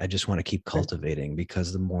that I just want to keep cultivating,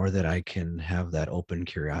 because the more that I can have that open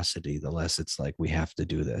curiosity, the less it's like we have to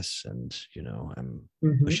do this and I'm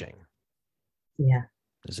pushing.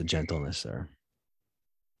 There's a gentleness there.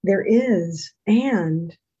 There is,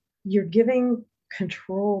 and you're giving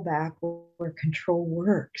control back where control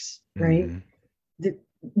works, right?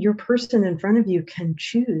 Your person in front of you can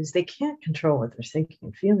choose. They can't control what they're thinking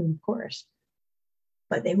and feeling, of course,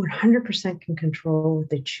 but they 100% can control what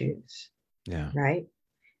they choose. Right.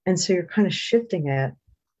 And so you're kind of shifting it,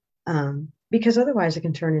 because otherwise it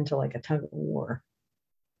can turn into like a tug of war.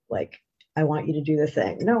 Like, I want you to do the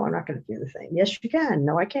thing. No, I'm not going to do the thing. Yes, you can.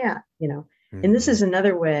 No, I can't, And this is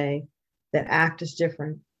another way that ACT is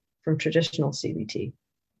different from traditional CBT.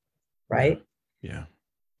 Right. Yeah.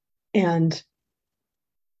 And,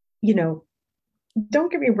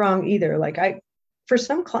 don't get me wrong either. Like for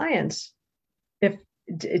some clients, if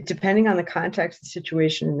depending on the context and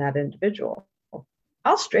situation in that individual,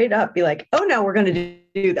 I'll straight up be like, oh no, we're going to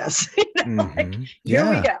do this. Like, here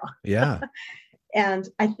we go. Yeah. And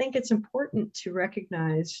I think it's important to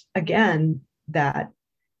recognize again that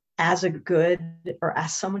as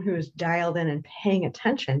as someone who is dialed in and paying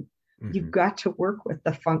attention, you've got to work with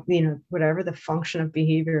whatever the function of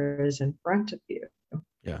behavior is in front of you.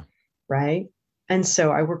 Yeah. Right. And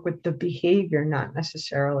so I work with the behavior, not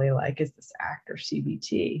necessarily like, is this ACT or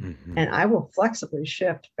CBT? And I will flexibly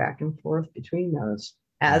shift back and forth between those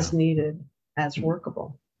as needed, as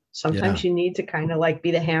workable. Sometimes you need to kind of like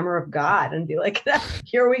be the hammer of God and be like,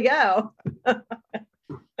 here we go. I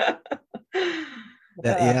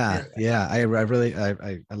really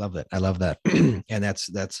love that. I love that. And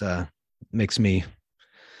that's makes me,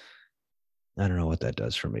 I don't know what that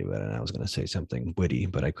does for me, but I was going to say something witty,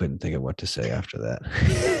 but I couldn't think of what to say after that.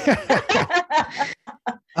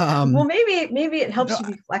 Well, maybe it helps you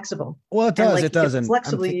be flexible. Well, it does. Like it does. And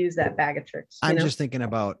flexibly use that bag of tricks. I'm just thinking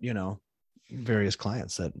about, various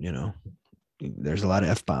clients that, there's a lot of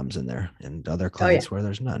F-bombs in there, and other clients where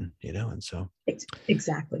there's none, and so.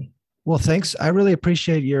 Exactly. Well, thanks. I really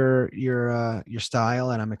appreciate your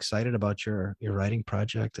style, and I'm excited about your writing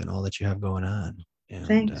project and all that you have going on. And,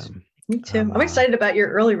 thanks. Me too. I'm excited about your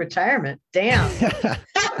early retirement. Damn.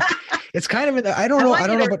 It's kind of, I don't know.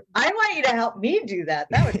 But I want you to help me do that.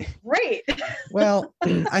 That would be great. Well,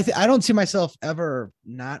 I don't see myself ever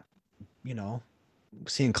not,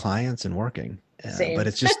 seeing clients and working. But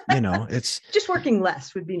it's just, it's just working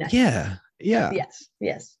less would be nice. Yeah. Yes.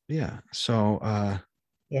 Yeah. So,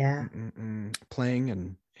 playing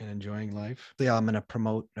and enjoying life. Yeah, I'm going to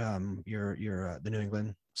promote your the New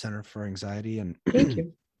England Center for Anxiety, and thank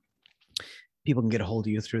you. People can get a hold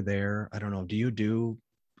of you through there. I don't know. Do you do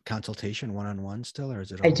consultation one-on-one still, or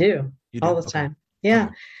is it? I do all the time. Yeah.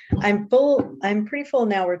 Okay. I'm pretty full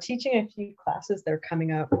now. We're teaching a few classes that are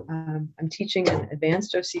coming up. I'm teaching an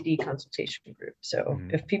advanced OCD consultation group. So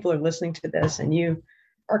if people are listening to this and you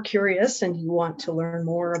are curious and you want to learn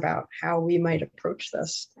more about how we might approach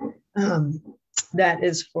this, that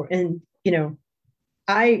is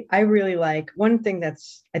I really like, one thing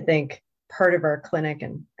that's, I think, part of our clinic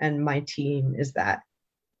and my team is that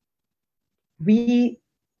we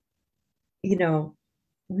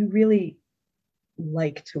really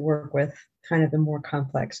like to work with kind of the more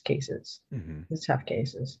complex cases, the tough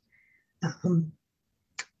cases.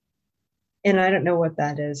 And I don't know what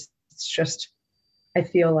that is. It's just, I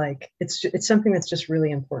feel like it's something that's just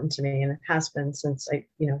really important to me, and it has been since I,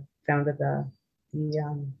 founded the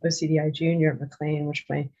OCDI Junior at McLean, which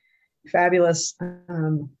my fabulous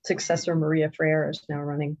successor Maria Freire is now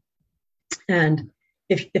running. And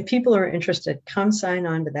if people are interested, come sign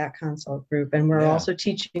on to that consult group. And we're also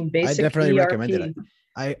teaching basic I definitely ERP. recommended it.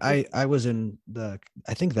 I was in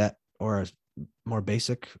I think that, or more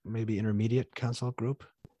basic, maybe intermediate consult group.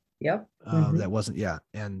 Yep. That wasn't,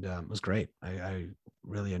 and it was great. I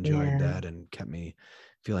really enjoyed that and kept me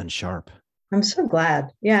feeling sharp. I'm so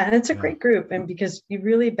glad. Yeah. And it's a great group. And because you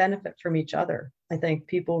really benefit from each other. I think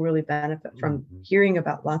people really benefit from hearing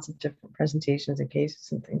about lots of different presentations and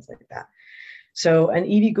cases and things like that. So, and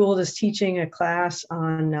Evie Gould is teaching a class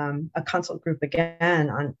on a consult group again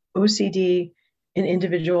on OCD in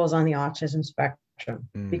individuals on the autism spectrum,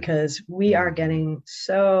 because we are getting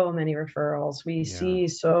so many referrals. We see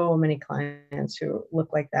so many clients who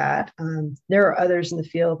look like that. There are others in the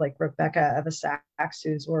field like Rebecca Eva-Sachs,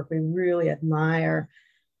 whose work we really admire,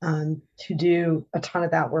 to do a ton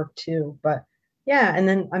of that work too. But and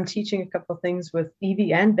then I'm teaching a couple of things with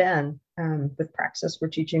Evie and Ben with Praxis. We're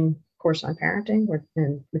teaching a course on parenting with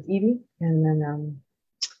Evie, and then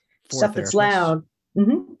Stuff That's Loud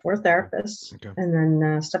for therapists, and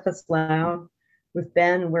then Stuff That's Loud with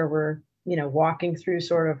Ben, where we're walking through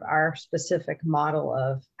sort of our specific model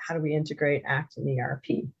of how do we integrate ACT and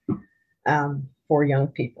ERP for young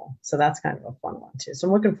people. So that's kind of a fun one too. So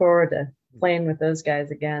I'm looking forward to playing with those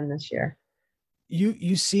guys again this year.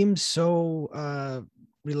 You seem so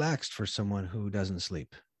relaxed for someone who doesn't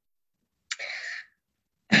sleep.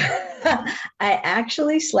 I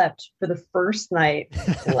actually slept for the first night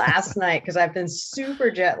last night because I've been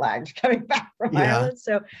super jet lagged coming back from Ireland.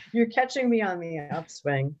 So you're catching me on the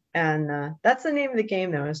upswing. And that's the name of the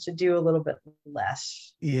game, though, is to do a little bit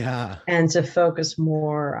less. Yeah. And to focus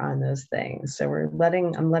more on those things. So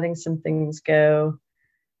I'm letting some things go,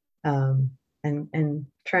 and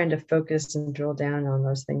trying to focus and drill down on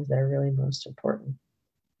those things that are really most important.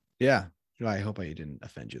 Yeah. I hope I didn't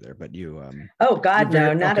offend you there, but you. Oh God,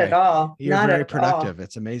 no, not at all. You're not very productive.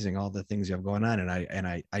 It's amazing all the things you have going on, and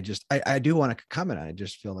I do want to comment. I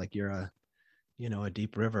just feel like you're a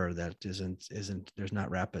deep river that isn't. There's not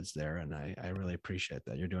rapids there, and I really appreciate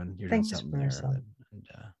that you're doing something there.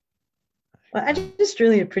 Well, I just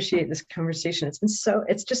really appreciate this conversation.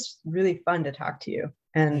 It's just really fun to talk to you,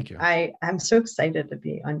 and I'm so excited to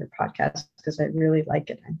be on your podcast because I really like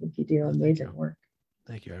it. I think you do amazing work.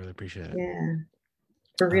 Thank you. I really appreciate it. Yeah,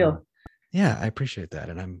 for real. I appreciate that,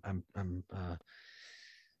 and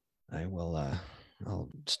I will. I'll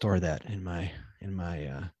store that in my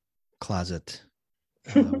closet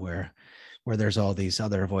where there's all these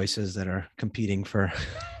other voices that are competing for.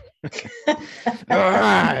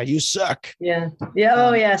 You suck. Yeah.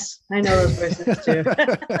 Oh yes, I know those voices too.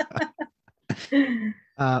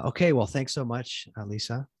 Okay. Well, thanks so much,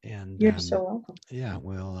 Lisa. And you're so welcome. Yeah,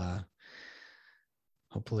 we'll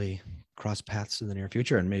hopefully cross paths in the near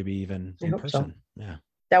future, and maybe even in person. So. Yeah,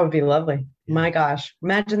 that would be lovely. Yeah. My gosh,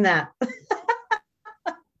 imagine that.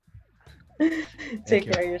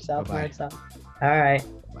 Take care of yourself, Marcel. All right.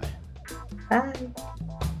 Bye. Bye.